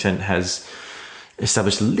a certain extent, has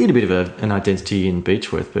established a little bit of an identity in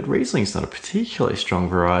Beechworth, but Riesling's not a particularly strong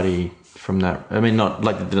variety from that. Not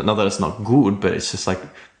that it's not good, but it's just like,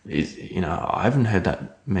 I haven't heard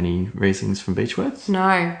that many Rieslings from Beechworth.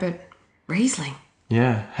 No, but Riesling.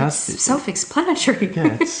 Yeah, it's self-explanatory.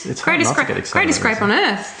 Yeah, it's hard not to get excited. Greatest grape on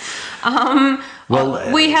earth.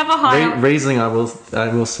 We have a high Riesling. I will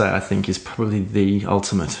say, I think is probably the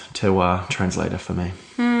ultimate terroir translator for me.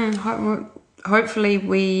 Hopefully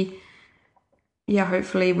we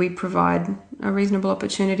provide a reasonable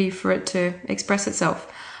opportunity for it to express itself.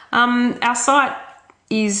 Our site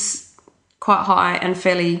is quite high and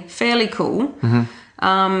fairly cool.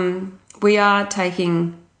 We are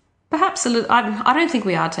taking perhaps a little. I don't think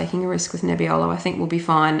we are taking a risk with Nebbiolo. I think we'll be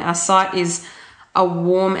fine. Our site is a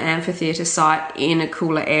warm amphitheatre site in a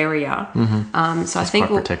cooler area, so I think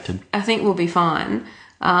protected. I think we'll be fine.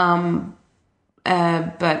 But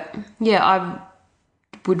yeah, I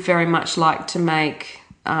would very much like to make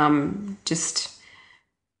just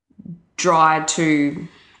dry to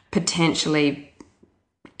potentially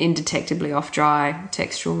indetectably off dry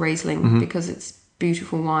textural Riesling because it's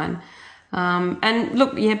beautiful wine. And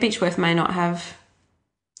look, yeah, Beechworth may not have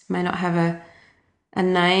a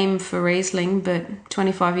name for Riesling, but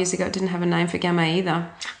 25 years ago it didn't have a name for Gamay either.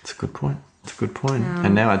 That's a good point. That's a good point.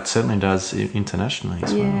 And now it certainly does internationally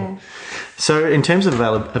as well. Yeah. So in terms of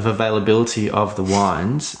availability of the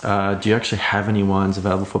wines, do you actually have any wines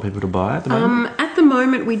available for people to buy at the moment? At the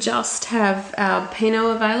moment, we just have our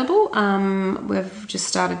Pinot available. We've just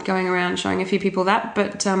started going around showing a few people that,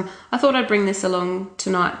 but I thought I'd bring this along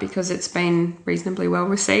tonight because it's been reasonably well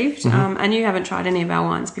received. And you haven't tried any of our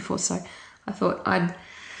wines before, so I thought I'd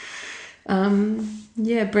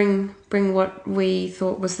bring what we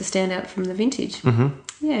thought was the standout from the vintage.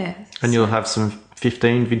 Yeah. And you'll have some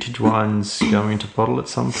 15 vintage wines going into bottle at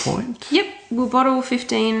some point? Yep, we'll bottle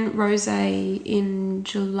 15 Rosé in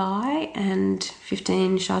July and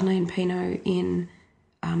 15 Chardonnay and Pinot in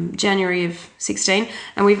January of 16.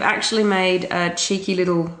 And we've actually made a cheeky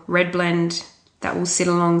little red blend that will sit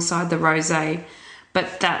alongside the Rosé,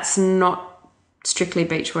 but that's not strictly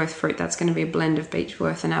Beechworth fruit. That's going to be a blend of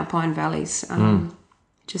Beechworth and Alpine Valleys.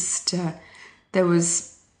 There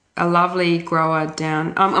was a lovely grower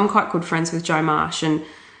down. I'm quite good friends with Jo Marsh, and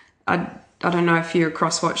I don't know if you're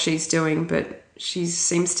across what she's doing, but she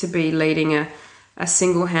seems to be leading a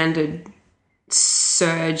single-handed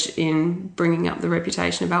surge in bringing up the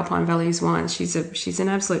reputation of Alpine Valleys wines. She's an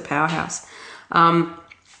absolute powerhouse, and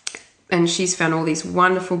she's found all these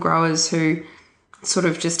wonderful growers who sort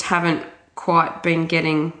of just haven't quite been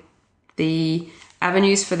getting the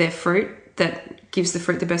avenues for their fruit that gives the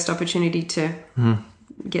fruit the best opportunity to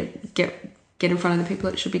get in front of the people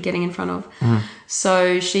it should be getting in front of.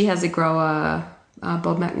 So she has a grower,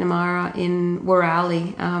 Bob McNamara in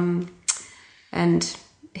Wirraley, and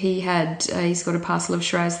he's got a parcel of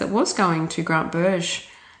Shiraz that was going to Grant Burge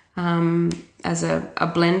as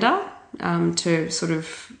a blender to sort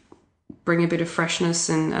of bring a bit of freshness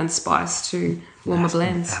and spice to warmer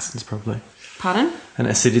blends. Acids, probably. Pardon? And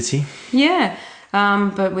acidity. Yeah.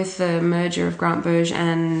 But with the merger of Grant Burge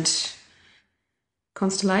and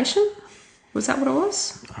Constellation, was that what it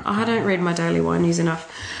was? I don't read my daily wine news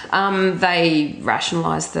enough. They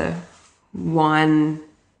rationalised the wine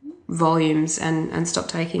volumes and stopped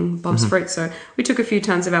taking Bob's fruit. So we took a few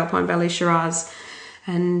tons of Alpine Valley Shiraz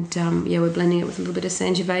and, we're blending it with a little bit of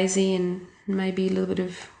Sangiovese and maybe a little bit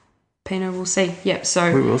of Pinot. We'll see. Yep.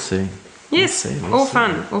 So we will see. Yes. All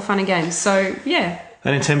fun and games. So, yeah.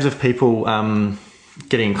 And in terms of people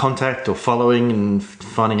getting in contact or following and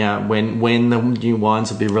finding out when the new wines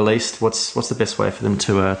will be released, what's the best way for them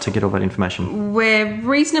to get all that information? We're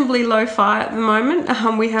reasonably lo-fi at the moment.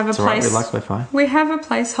 We have a place. We like lo-fi. We have a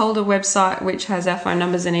placeholder website which has our phone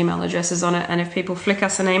numbers and email addresses on it, and if people flick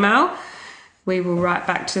us an email, we will write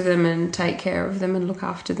back to them and take care of them and look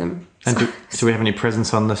after them. And do we have any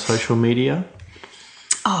presence on the social media?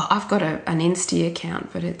 Oh, I've got an Insta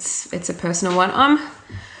account, but it's a personal one.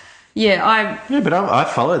 But I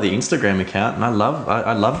follow the Instagram account, and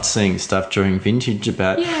I loved seeing stuff during vintage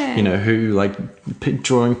about who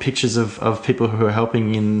drawing pictures of people who are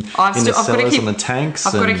helping in the cellars on the tanks.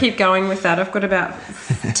 I've got to keep going with that. I've got about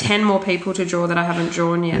 10 more people to draw that I haven't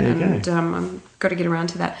drawn yet, and I've got to get around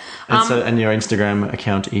to that. And your Instagram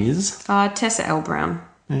account is Tessa L Brown.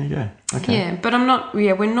 There you go. Okay. Yeah, but I'm not.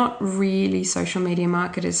 Yeah, we're not really social media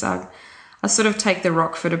marketers. I sort of take the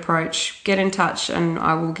Rockford approach. Get in touch, and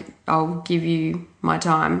I'll give you my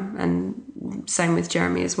time, and same with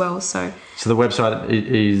Jeremy as well. So the website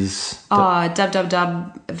is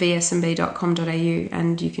www.vsmb.com.au,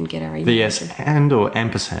 and you can get our email. VS and or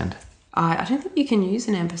ampersand. I don't think you can use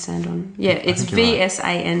an ampersand on. Yeah, it's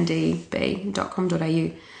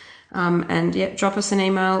vsandb.com.au, and drop us an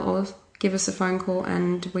email or give us a phone call,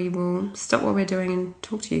 and we will stop what we're doing and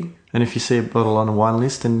talk to you. And if you see a bottle on a wine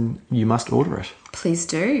list, then you must order it. Please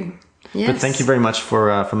do. Yes. But thank you very much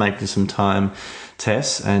for making some time,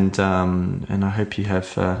 Tess, and I hope you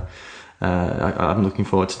have. I'm looking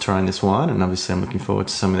forward to trying this wine, and obviously I'm looking forward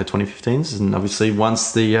to some of the 2015s. And obviously,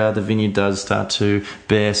 once the vineyard does start to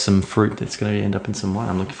bear some fruit, that's going to end up in some wine.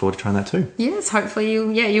 I'm looking forward to trying that too. Yes, hopefully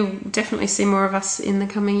you'll definitely see more of us in the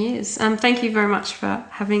coming years. Thank you very much for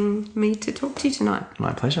having me to talk to you tonight.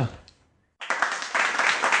 My pleasure.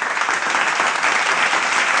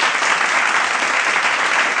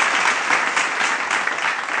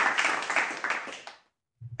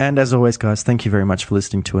 And as always, guys, thank you very much for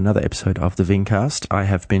listening to another episode of the Vincast. I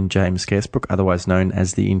have been James Scaresbrook, otherwise known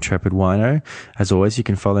as the Intrepid Wino. As always, you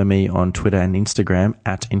can follow me on Twitter and Instagram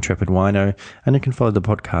at Intrepid Wino, and you can follow the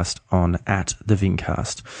podcast on at the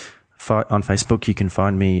Vincast. On Facebook, you can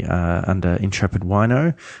find me under Intrepid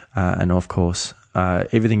Wino, and of course,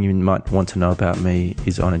 everything you might want to know about me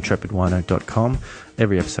is on intrepidwino.com.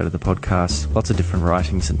 Every episode of the podcast, lots of different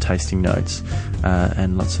writings and tasting notes,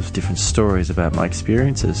 and lots of different stories about my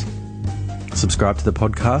experiences. Subscribe to the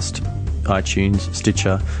podcast iTunes,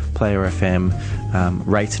 Stitcher, Player FM.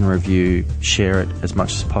 Rate and review, share it as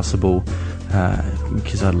much as possible,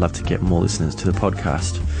 because I'd love to get more listeners to the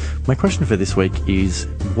podcast. My question for this week is,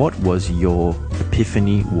 what was your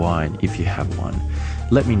epiphany wine, if you have one?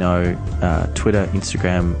 Let me know. Twitter,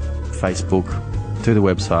 Instagram, Facebook, through the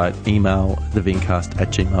website, email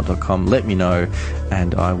thevincast@gmail.com. Let me know,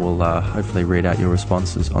 and I will hopefully read out your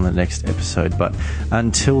responses on the next episode. But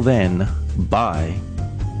until then, bye.